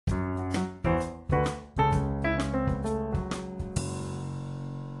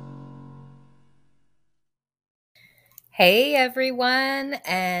Hey everyone,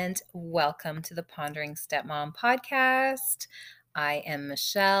 and welcome to the Pondering Stepmom podcast. I am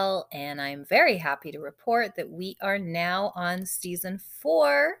Michelle, and I'm very happy to report that we are now on season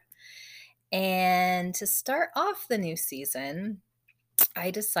 4. And to start off the new season, I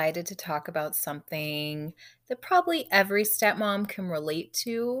decided to talk about something that probably every stepmom can relate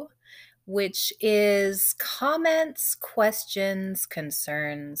to, which is comments, questions,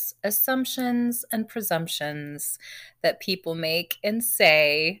 concerns, assumptions, and presumptions that people make and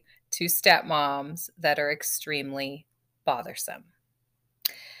say to stepmoms that are extremely bothersome.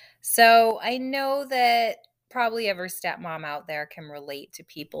 So I know that probably every stepmom out there can relate to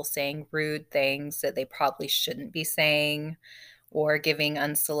people saying rude things that they probably shouldn't be saying, or giving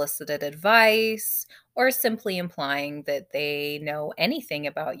unsolicited advice, or simply implying that they know anything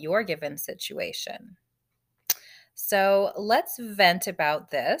about your given situation. So let's vent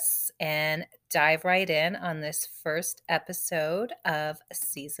about this and dive right in on this first episode of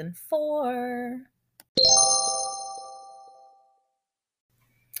season 4.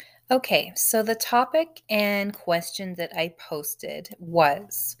 Okay, so the topic and question that I posted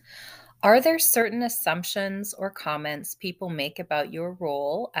was, are there certain assumptions or comments people make about your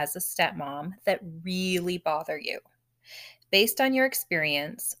role as a stepmom that really bother you? Based on your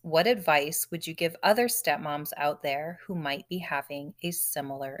experience, what advice would you give other stepmoms out there who might be having a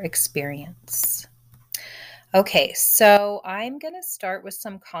similar experience? Okay, so I'm going to start with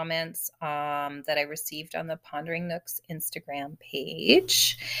some comments that I received on the Pondering Nooks Instagram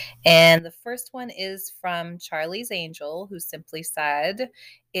page. And the first one is from Charlie's Angel, who simply said,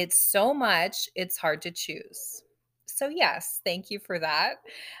 "It's so much, it's hard to choose." So, yes, thank you for that.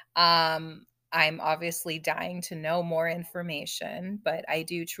 I'm obviously dying to know more information, but I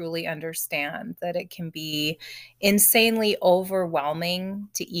do truly understand that it can be insanely overwhelming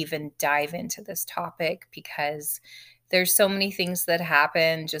to even dive into this topic because there's so many things that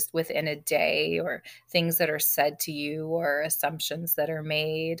happen just within a day, or things that are said to you, or assumptions that are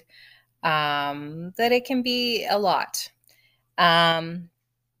made, that it can be a lot. And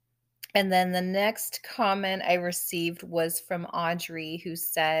then the next comment I received was from Audrey, who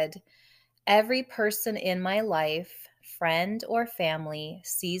said, "Every person in my life, friend or family,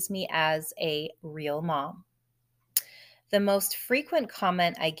 sees me as a real mom. The most frequent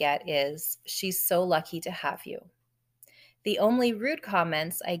comment I get is, 'She's so lucky to have you.' The only rude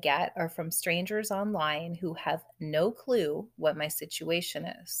comments I get are from strangers online who have no clue what my situation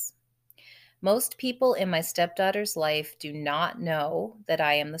is. Most people in my stepdaughter's life do not know that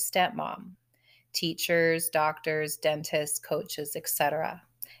I am the stepmom. Teachers, doctors, dentists, coaches, etc.,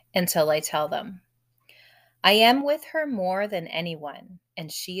 until I tell them. I am with her more than anyone, and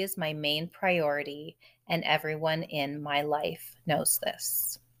she is my main priority, and everyone in my life knows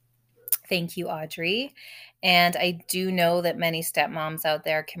this." Thank you, Audrey. And I do know that many stepmoms out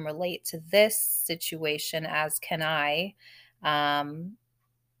there can relate to this situation, as can I,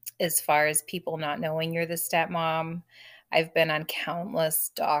 as far as people not knowing you're the stepmom. I've been on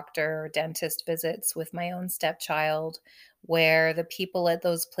countless doctor or dentist visits with my own stepchild where the people at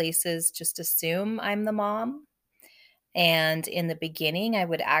those places just assume I'm the mom. And in the beginning, I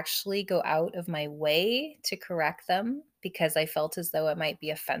would actually go out of my way to correct them because I felt as though it might be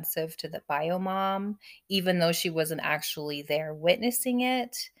offensive to the bio mom, even though she wasn't actually there witnessing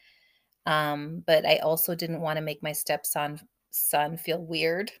it. But I also didn't want to make my son feel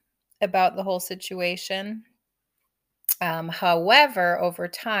weird about the whole situation. However, over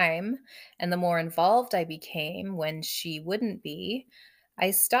time, and the more involved I became when she wouldn't be, I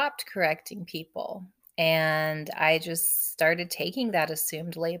stopped correcting people. And I just started taking that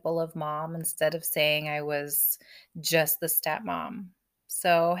assumed label of mom instead of saying I was just the stepmom.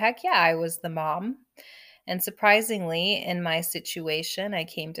 So, heck yeah, I was the mom. And surprisingly, in my situation, I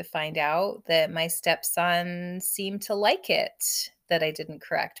came to find out that my stepson seemed to like it that I didn't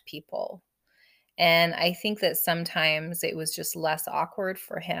correct people. And I think that sometimes it was just less awkward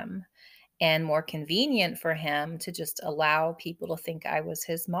for him and more convenient for him to just allow people to think I was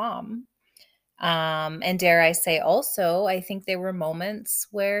his mom. And dare I say also, I think there were moments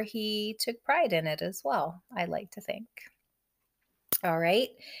where he took pride in it as well, I like to think. All right.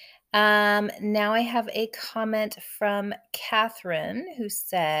 Now I have a comment from Catherine, who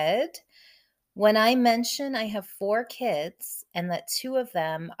said, "When I mention I have 4 kids and that 2 of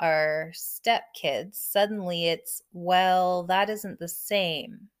them are stepkids, suddenly it's, well, that isn't the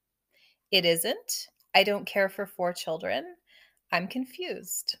same." It isn't. I don't care for 4 children. I'm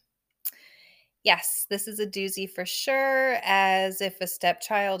confused. Yes, this is a doozy for sure, as if a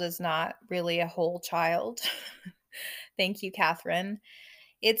stepchild is not really a whole child. Thank you, Catherine.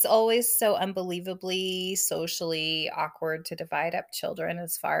 It's always so unbelievably socially awkward to divide up children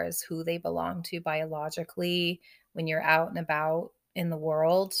as far as who they belong to biologically when you're out and about in the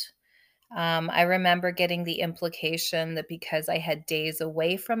world. I remember getting the implication that because I had days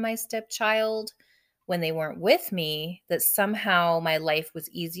away from my stepchild when they weren't with me, that somehow my life was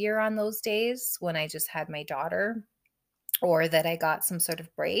easier on those days when I just had my daughter, or that I got some sort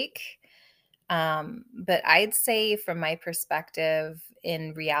of break. But I'd say, from my perspective,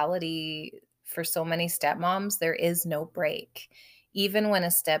 in reality, for so many stepmoms, there is no break. Even when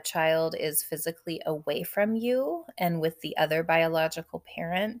a stepchild is physically away from you and with the other biological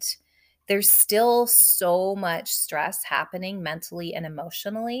parent, there's still so much stress happening mentally and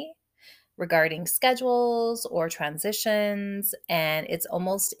emotionally regarding schedules or transitions, and it's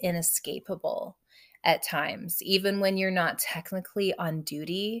almost inescapable at times. Even when you're not technically on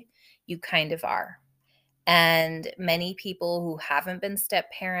duty, you kind of are. And many people who haven't been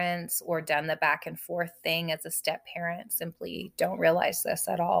step parents or done the back and forth thing as a step parent simply don't realize this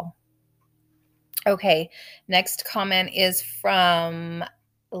at all. Okay, next comment is from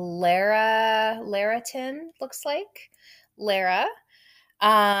Laraton, looks like. Lara.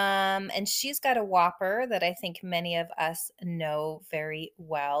 And she's got a whopper that I think many of us know very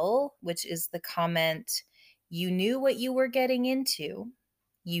well, which is the comment, "You knew what you were getting into.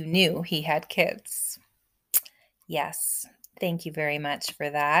 You knew he had kids." Yes, thank you very much for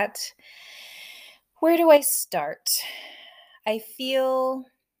that. Where do I start? I feel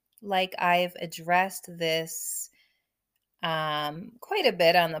like I've addressed this quite a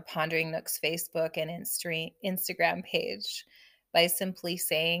bit on the Pondering Nooks Facebook and Instagram page by simply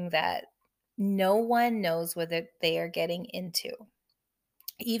saying that no one knows what they are getting into.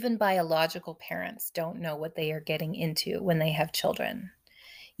 Even biological parents don't know what they are getting into when they have children.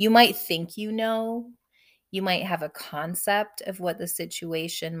 You might think you know, you might have a concept of what the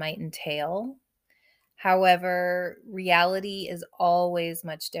situation might entail. However, reality is always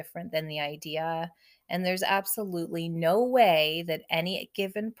much different than the idea, and there's absolutely no way that any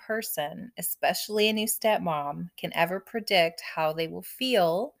given person, especially a new stepmom, can ever predict how they will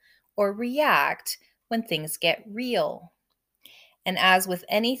feel or react when things get real. And as with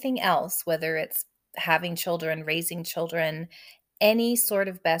anything else, whether it's having children, raising children, any sort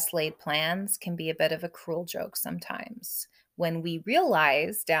of best laid plans can be a bit of a cruel joke sometimes when we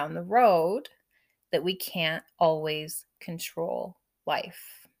realize down the road that we can't always control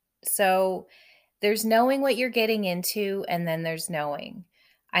life. So there's knowing what you're getting into, and then there's knowing.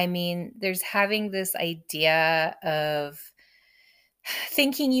 I mean, there's having this idea of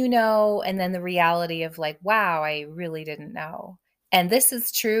thinking you know, and then the reality of like, wow, I really didn't know. And this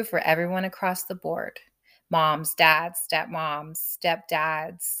is true for everyone across the board: moms, dads, stepmoms,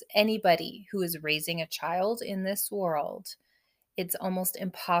 stepdads, anybody who is raising a child in this world. It's almost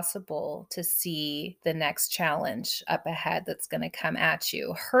impossible to see the next challenge up ahead that's going to come at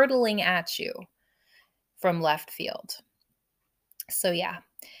you, hurtling at you from left field. So, yeah,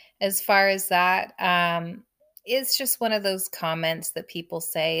 as far as that, it's just one of those comments that people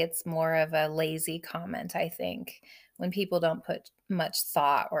say. It's more of a lazy comment, I think, when people don't put much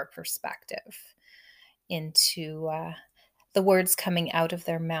thought or perspective into the words coming out of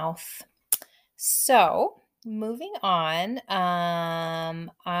their mouth. So, moving on,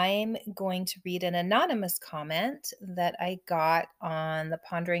 I'm going to read an anonymous comment that I got on the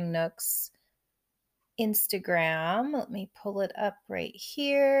Pondering Nooks Instagram. Let me pull it up right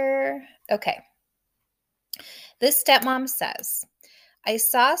here. Okay. This stepmom says, "I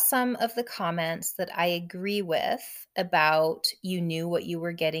saw some of the comments that I agree with about you knew what you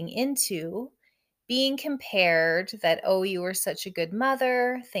were getting into being compared that, oh, you were such a good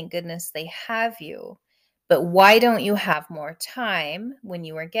mother. Thank goodness they have you. But why don't you have more time when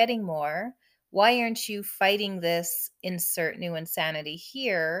you are getting more? Why aren't you fighting this insert new insanity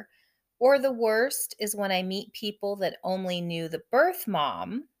here? Or the worst is when I meet people that only knew the birth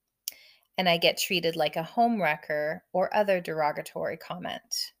mom and I get treated like a homewrecker or other derogatory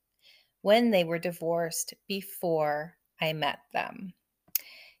comment when they were divorced before I met them."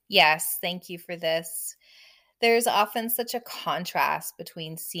 Yes, thank you for this. There's often such a contrast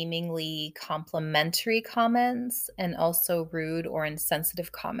between seemingly complimentary comments and also rude or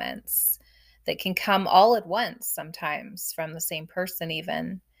insensitive comments that can come all at once, sometimes from the same person,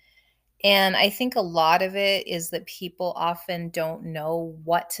 even. And I think a lot of it is that people often don't know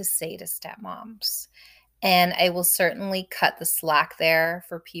what to say to stepmoms. And I will certainly cut the slack there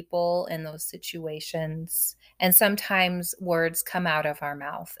for people in those situations. And sometimes words come out of our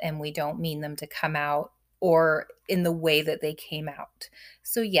mouth and we don't mean them to come out or in the way that they came out.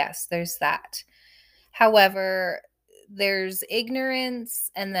 So, yes, there's that. However, there's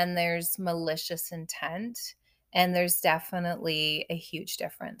ignorance and then there's malicious intent. And there's definitely a huge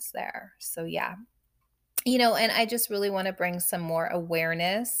difference there. So, yeah. And I just really want to bring some more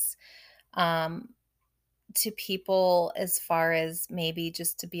awareness um, to people as far as maybe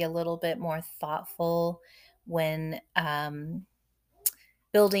just to be a little bit more thoughtful when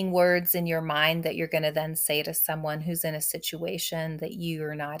building words in your mind that you're going to then say to someone who's in a situation that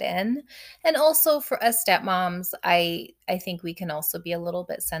you're not in. And also for us stepmoms, I think we can also be a little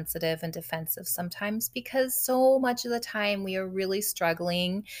bit sensitive and defensive sometimes, because so much of the time we are really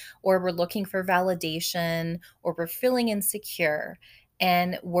struggling, or we're looking for validation, or we're feeling insecure,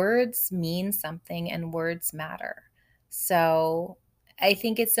 and words mean something and words matter. So I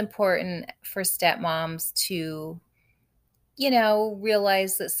think it's important for stepmoms to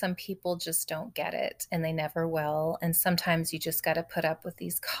realize that some people just don't get it and they never will. And sometimes you just got to put up with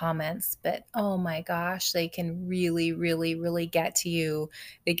these comments, but oh my gosh, they can really, really, really get to you.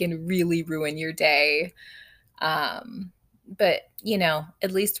 They can really ruin your day. But,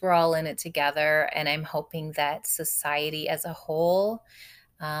 at least we're all in it together. And I'm hoping that society as a whole,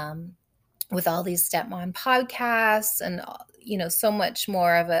 um, with all these stepmom podcasts and so much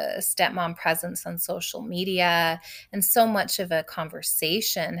more of a stepmom presence on social media, and so much of a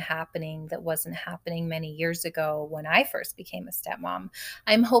conversation happening that wasn't happening many years ago when I first became a stepmom.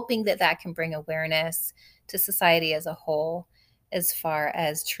 I'm hoping that that can bring awareness to society as a whole, as far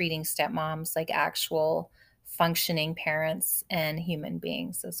as treating stepmoms like actual functioning parents and human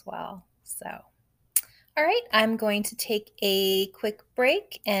beings as well. So all right, I'm going to take a quick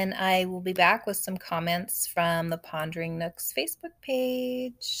break and I will be back with some comments from the Pondering Nooks Facebook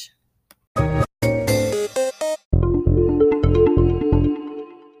page.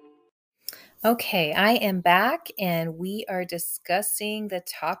 Okay, I am back and we are discussing the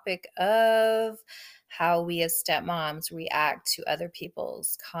topic of how we as stepmoms react to other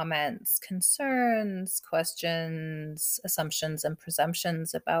people's comments, concerns, questions, assumptions, and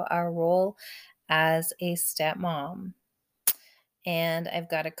presumptions about our role as a stepmom. And I've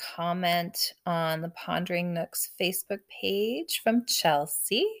got a comment on the Pondering Nooks Facebook page from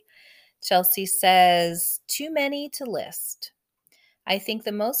Chelsea. Chelsea says, too many to list. I think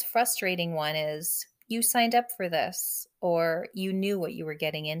the most frustrating one is, you signed up for this, or you knew what you were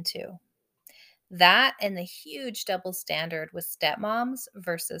getting into. That and the huge double standard with stepmoms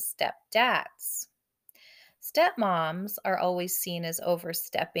versus stepdads. Stepmoms are always seen as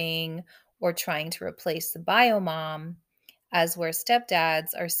overstepping or trying to replace the bio mom, as where stepdads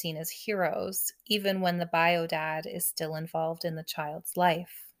are seen as heroes, even when the bio dad is still involved in the child's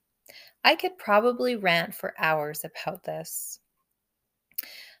life. I could probably rant for hours about this.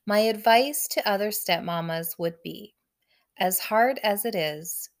 My advice to other stepmamas would be, as hard as it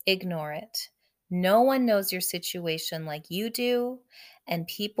is, ignore it. No one knows your situation like you do, and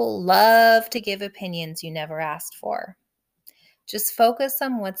people love to give opinions you never asked for. Just focus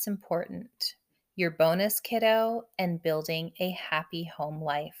on what's important, your bonus kiddo, and building a happy home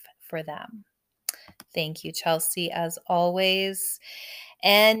life for them. Thank you, Chelsea, as always.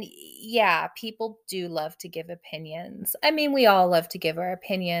 And yeah, people do love to give opinions. I mean, we all love to give our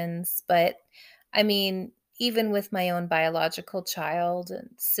opinions, but I mean, even with my own biological child, and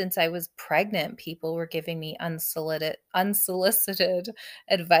since I was pregnant, people were giving me unsolicited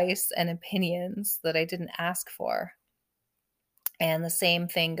advice and opinions that I didn't ask for. And the same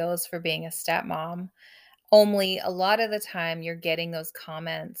thing goes for being a stepmom. Only a lot of the time you're getting those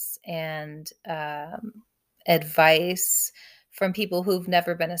comments and advice from people who've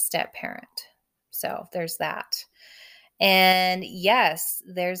never been a step parent. So there's that. And yes,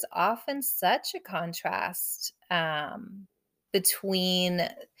 there's often such a contrast between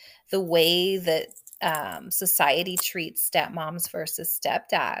the way that society treats stepmoms versus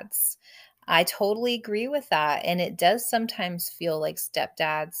stepdads. I totally agree with that. And it does sometimes feel like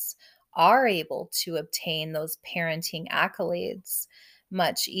stepdads are able to obtain those parenting accolades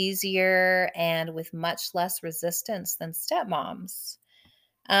much easier and with much less resistance than stepmoms.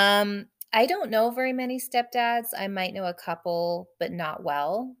 I don't know very many stepdads. I might know a couple, but not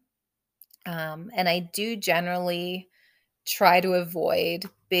well. And I do generally try to avoid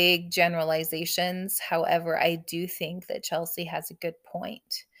big generalizations. However, I do think that Chelsea has a good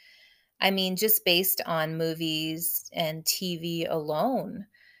point. I mean, just based on movies and TV alone,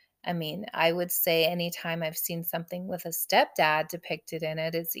 I mean, I would say anytime I've seen something with a stepdad depicted in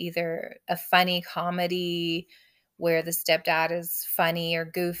it, it's either a funny comedy where the stepdad is funny or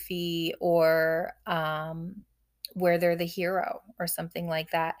goofy, or where they're the hero or something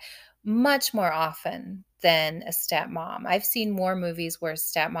like that, much more often than a stepmom. I've seen more movies where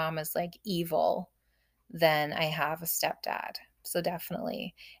stepmom is like evil than I have a stepdad. So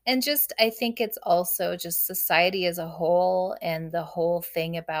definitely. And just, I think it's also just society as a whole and the whole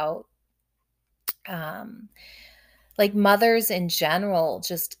thing about, um, like mothers in general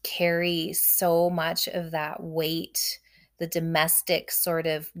just carry so much of that weight, the domestic sort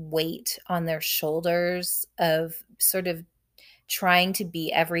of weight on their shoulders of sort of trying to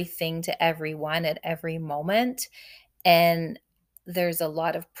be everything to everyone at every moment. And there's a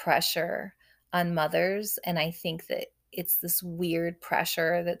lot of pressure on mothers. And I think that it's this weird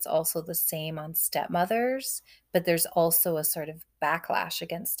pressure that's also the same on stepmothers, but there's also a sort of backlash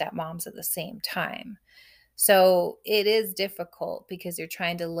against stepmoms at the same time. So it is difficult because you're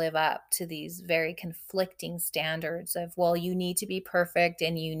trying to live up to these very conflicting standards of, well, you need to be perfect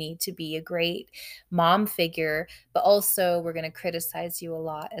and you need to be a great mom figure, but also we're going to criticize you a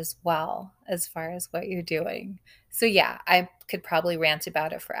lot as well as far as what you're doing. So yeah, I could probably rant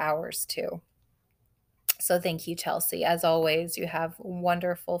about it for hours too. So thank you, Chelsea. As always, you have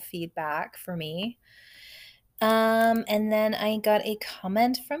wonderful feedback for me. And then I got a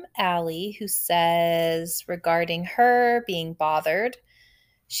comment from Allie who says regarding her being bothered,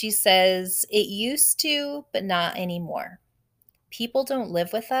 she says, it used to, but not anymore. People don't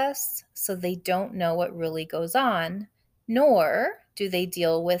live with us, so they don't know what really goes on, nor do they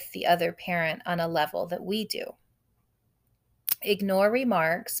deal with the other parent on a level that we do. Ignore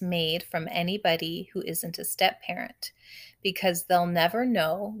remarks made from anybody who isn't a step parent because they'll never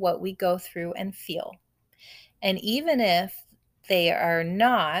know what we go through and feel. And even if they are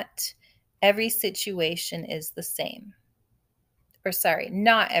not, every situation is the same. Or, sorry,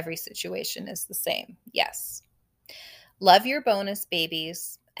 not every situation is the same. Yes. Love your bonus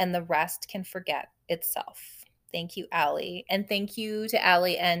babies, and the rest can forget itself. Thank you, Allie. And thank you to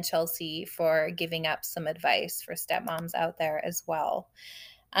Allie and Chelsea for giving up some advice for stepmoms out there as well.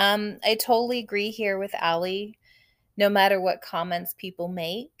 I totally agree here with Allie. No matter what comments people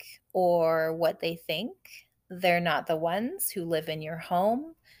make or what they think, they're not the ones who live in your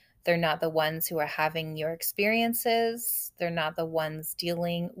home. They're not the ones who are having your experiences. They're not the ones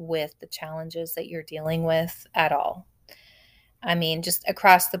dealing with the challenges that you're dealing with at all. I mean, just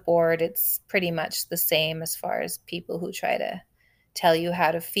across the board, it's pretty much the same as far as people who try to tell you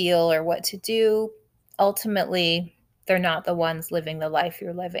how to feel or what to do. Ultimately, they're not the ones living the life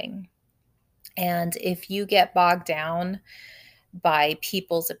you're living. And if you get bogged down by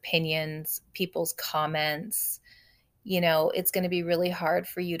people's opinions, people's comments, it's going to be really hard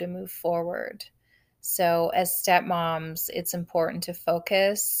for you to move forward. So, as stepmoms, it's important to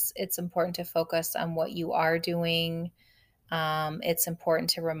focus. It's important to focus on what you are doing. It's important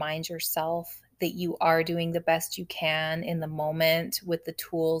to remind yourself that you are doing the best you can in the moment with the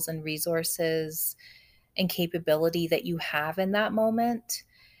tools and resources and capability that you have in that moment.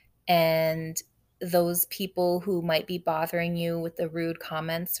 And those people who might be bothering you with the rude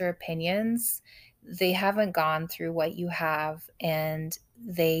comments or opinions, they haven't gone through what you have and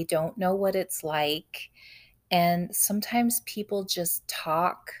they don't know what it's like. And sometimes people just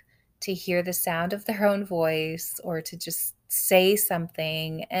talk to hear the sound of their own voice or to just say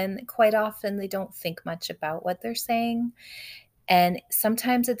something. And quite often they don't think much about what they're saying. And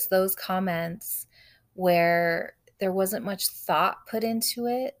sometimes it's those comments where there wasn't much thought put into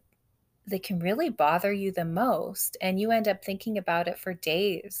it that can really bother you the most. And you end up thinking about it for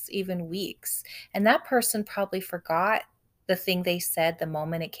days, even weeks. And that person probably forgot the thing they said the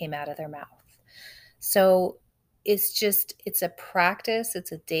moment it came out of their mouth. So it's a practice,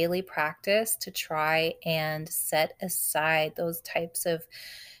 it's a daily practice to try and set aside those types of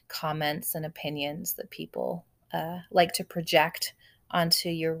comments and opinions that people like to project onto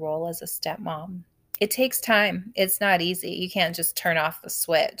your role as a stepmom. It takes time. It's not easy. You can't just turn off the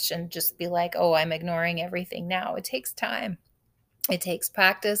switch and just be like, oh, I'm ignoring everything now. It takes time. It takes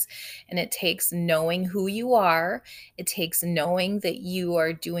practice and it takes knowing who you are. It takes knowing that you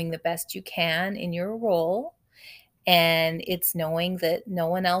are doing the best you can in your role. And it's knowing that no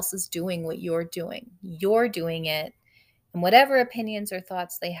one else is doing what you're doing. You're doing it. And whatever opinions or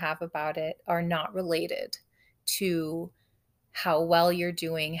thoughts they have about it are not related to how well you're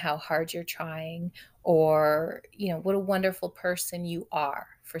doing, how hard you're trying, or, what a wonderful person you are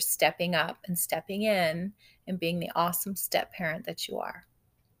for stepping up and stepping in and being the awesome step parent that you are.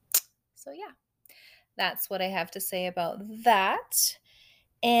 So, yeah, that's what I have to say about that.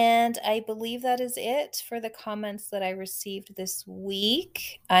 And I believe that is it for the comments that I received this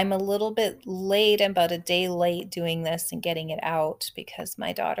week. I'm a little bit late, I'm about a day late doing this and getting it out because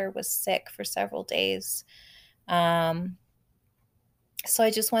my daughter was sick for several days. So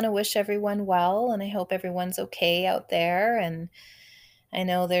I just want to wish everyone well, and I hope everyone's okay out there. And I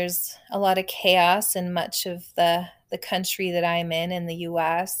know there's a lot of chaos in much of the country that I'm in the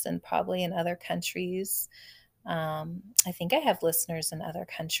US, and probably in other countries. I think I have listeners in other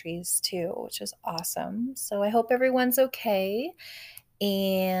countries too, which is awesome. So I hope everyone's okay.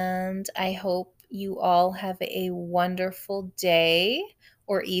 And I hope you all have a wonderful day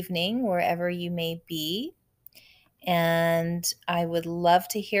or evening wherever you may be. And I would love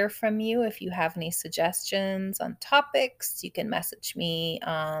to hear from you. If you have any suggestions on topics, you can message me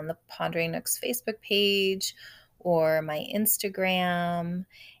on the Pondering Nooks Facebook page or my Instagram.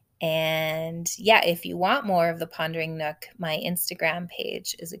 And yeah, if you want more of the Pondering Nook, my Instagram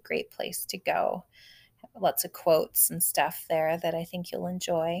page is a great place to go. Lots of quotes and stuff there that I think you'll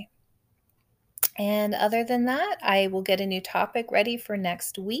enjoy. And other than that, I will get a new topic ready for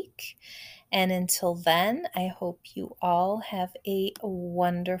next week. And until then, I hope you all have a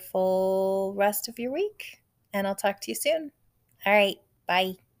wonderful rest of your week. And I'll talk to you soon. All right.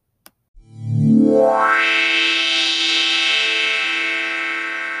 Bye.